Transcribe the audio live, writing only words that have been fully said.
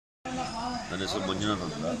ನನ್ನ ಹೆಸರು ಮಂಜುನಾಥ್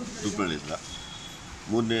ಅಂತ ದೂಪನಹಳ್ಳಿಯಿಂದ.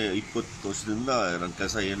 20 ವರ್ಷದಿಂದ ನನ್ನ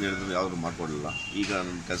ಕೆಲಸ ಏನು ಹೇಳಿದ್ರು ಯಾವುದು ಮಾಡಿಕೊಡಲಿಲ್ಲ. ಈಗ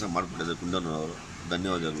ನನ್ನ ಕೆಲಸ ಮಾಡಿಕೊಟ್ಟಿದ್ದಾರೆ ಗುಂಡನ್ನವರು,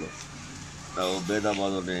 ಧನ್ಯವಾದಗಳು. ನಾವು ಭೇದ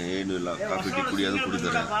ಭಾವನೆ ಏನೂ ಇಲ್ಲ. ಕಾಫಿ ಟೀ ಕುಡಿಯೋದು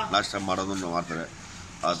ಕುಡಿತಾರೆ, ನಾಷ್ಟ ಮಾಡೋದನ್ನು ಮಾಡ್ತಾರೆ.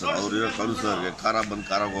 ಆ ಥರ ಅವ್ರಿರೋ ಕೌನ್ಸಿಲರ್ಗೆ ಖಾರ ಬಂದು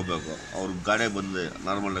ಖಾರ ಹೋಗಬೇಕು, ಅವ್ರ ಗಾಡಿ ಬಂದು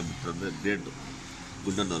ನಾರ್ಮಲಾಗಿ ಬಿಟ್ಟರೆ ಗ್ರೇಟು.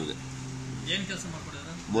 ಗುಂಡನ್ನವ್ರಿಗೆ ಏನು ಕೆಲಸ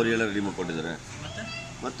ಮಾಡಿಕೊಟ್ಟಿದ್ದಾರೆ, ಮೋರಿ ಎಲ್ಲ ರೆಡಿ ಮಾಡಿಕೊಟ್ಟಿದ್ದಾರೆ.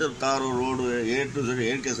 ಮತ್ತು ತಾರು ರೋಡು ಏನು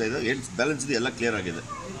ಕೆಲಸ ಇದೆ, ಏನು ಬ್ಯಾಲೆನ್ಸ್ ಇದೆ ಎಲ್ಲ ಕ್ಲಿಯರ್ ಆಗಿದೆ.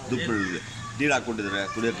 ದೂಪನಹಳ್ಳಿಗೆ ನೀರು ಹಾಕ್ಕೊಟ್ಟಿದ್ದಾರೆ,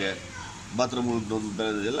 ಕುಡಿಯೋಕ್ಕೆ ಬಾತ್ರೂಮ್ಗಳು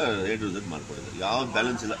ಎಲ್ಲ ಮಾಡಿಕೊಟ್ಟಿದ್ದಾರೆ. ಯಾವ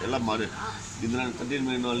ಬ್ಯಾಲೆನ್ಸ್ ಇಲ್ಲ, ಎಲ್ಲ ಮಾಡಿ ಇದನ್ನ ಕಂಟಿನ್ಯೂ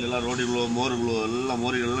ಮೇನು ಅಲ್ಲೆಲ್ಲ ರೋಡಿಗಳು ಮೋರುಗಳು ಎಲ್ಲ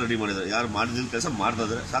ಮೋರಿಗಳೆಲ್ಲ ರೆಡಿ ಮಾಡಿದ್ದಾರೆ. ಯಾರು ಮಾಡಿದ ಕೆಲಸ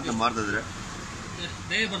ಮಾಡ್ತಾಯಿದ್ದಾರೆ, ಸಾಧನೆ ಮಾಡ್ತಾಯಿದ್ದಾರೆ.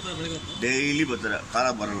 ಡೈಲಿ ಬರ್ತಾರೆ, ಖಾರ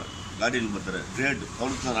ಬರೋಲ್ಲ, ಗಾಡೀಲಿ ಬರ್ತಾರೆ. ಗ್ರೇಟ್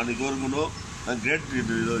ಕೌನ್ಸಿಲರ್ ನನಗವರೆಗೂ ನಾನು ಗ್ರೇಟ್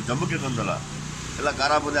ಇದು ಜಂಬಕ್ಕೆ ತಂದಲ್ಲ, ಎಲ್ಲ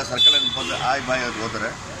ಖಾರ ಬಂದು ಆ ಸರ್ಕಲ್ ಬಂದು ಆಯ್ ಬಾಯ್ ಅಂತ ಹೋಗ್ತಾರೆ.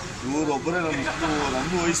 ಇವರು ಒಬ್ಬರೇ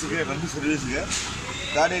ನನ್ನ ವಯಸ್ಸಿಗೆ ನನ್ನ ಸರ್ವೀಸ್ಗೆ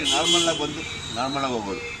ಗಾಡಿ ನಾರ್ಮಲಾಗಿ ಬಂದು ನಾರ್ಮಲಾಗಿ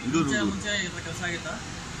ಹೋಗ್ಬೋದು. ಇದು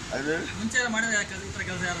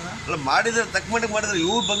ಅಲ್ಲ ಮಾಡಿದ್ರೆ ತಕ್ಕ ಮಟ್ಟಿಗೆ ಮಾಡಿದ್ರೆ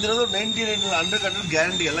ಇವ್ರು ಬಂದಿರೋದು 99%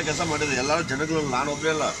 ಗ್ಯಾರಂಟಿ ಎಲ್ಲ ಕೆಲಸ ಮಾಡಿದ್ದಾರೆ. ಎಲ್ಲರೂ ಜನಗಳು, ನಾನು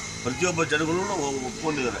ಒಬ್ಬರೇ ಅಲ್ಲ, ಪ್ರತಿಯೊಬ್ಬ ಜನಗಳು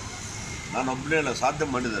ಒಪ್ಕೊಂಡಿದ್ದಾರೆ. ನಾನು ಒಬ್ಬನೇ ಅಲ್ಲ, ಸಾಧ್ಯ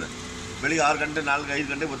ಮಾಡಿದ್ದಾರೆ. ಬೆಳಿಗ್ಗೆ 6 ಗಂಟೆ 4-5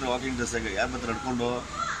 ಗಂಟೆಗೆ ಬರ್ತಾರೆ ವಾಕಿಂಗ್ ಡ್ರೆಸ್ಸಾಗೆ. ಯಾರು ಬರ್ತಾರೆ ನಡ್ಕೊಂಡು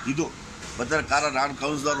ಇದು ಬರ್ತಾರೆ. ಖಾರ ನಾನು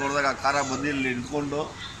ಕೌನ್ಸಿಲರ್ ನೋಡಿದಾಗ ಆ ಖಾರ ಬಂದು ಇಲ್ಲಿ ನಿಂತ್ಕೊಂಡು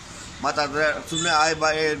ಮಾತಾಡಿದ್ರೆ ಸುಮ್ಮನೆ ಆಯ್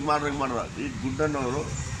ಬಾಯ್ ಇದು ಮಾಡ್ರಿ ಹಿಂಗೆ ಮಾಡೋರು. ಈ ಗುಡ್ಡನ್ನವರು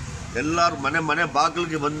ಎಲ್ಲರೂ ಮನೆ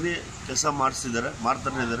ಬಾಗಿಲಿಗೆ ಬಂದು ಕೆಲಸ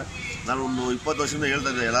ಮಾಡ್ತಾನೆ ಇದ್ದಾರೆ. ನಾನು ಒಂದು 20 ವರ್ಷದಿಂದ ಹೇಳ್ತಾ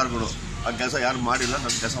ಇದ್ದೆ ಎಲ್ಲರಿಗೂ, ಆ ಕೆಲಸ ಯಾರು ಮಾಡಿಲ್ಲ,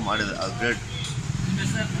 ನನ್ನ ಕೆಲಸ ಮಾಡಿದೆ. ಅದು ಗ್ರೇಟ್.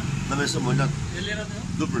 ನಮ್ಮ ಹೆಸರು ಮಂಜುನಾಥ್,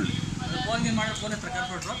 ದೂಪನಹಳ್ಳಿ.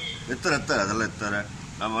 ಎತ್ತಾರೆ ಅದೆಲ್ಲ ಎತ್ತಾರೆ.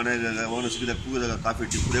 ನಮ್ಮ ಮನೆಗೆ ಅವನು ಸಿಕ್ಕಿದಾಗ ಕೂಗಿದಾಗ ಕಾಫಿ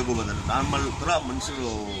ಟೀ ಕುಡಿಯೋಕ್ಕೂ ಬಂದರೆ ನಾರ್ಮಲ್ ಥರ ಮನುಷ್ಯರು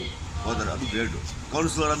ಹೋದರೆ ಅದು ಗ್ರೇಟು.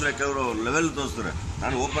 ಕೌನ್ಸಿಲರ್ ಅಂದರೆ ಕೆಲವರು ಲೆವೆಲ್ ತೋರಿಸ್ತಾರೆ.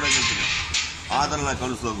 ನಾನು ಓಪನ್ ಆಗಿ ಹೇಳ್ತೀನಿ, ಆ ಥರ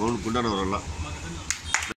ಕೌನ್ಸಿಲರ್ ಗುಂಡನವರಲ್ಲ.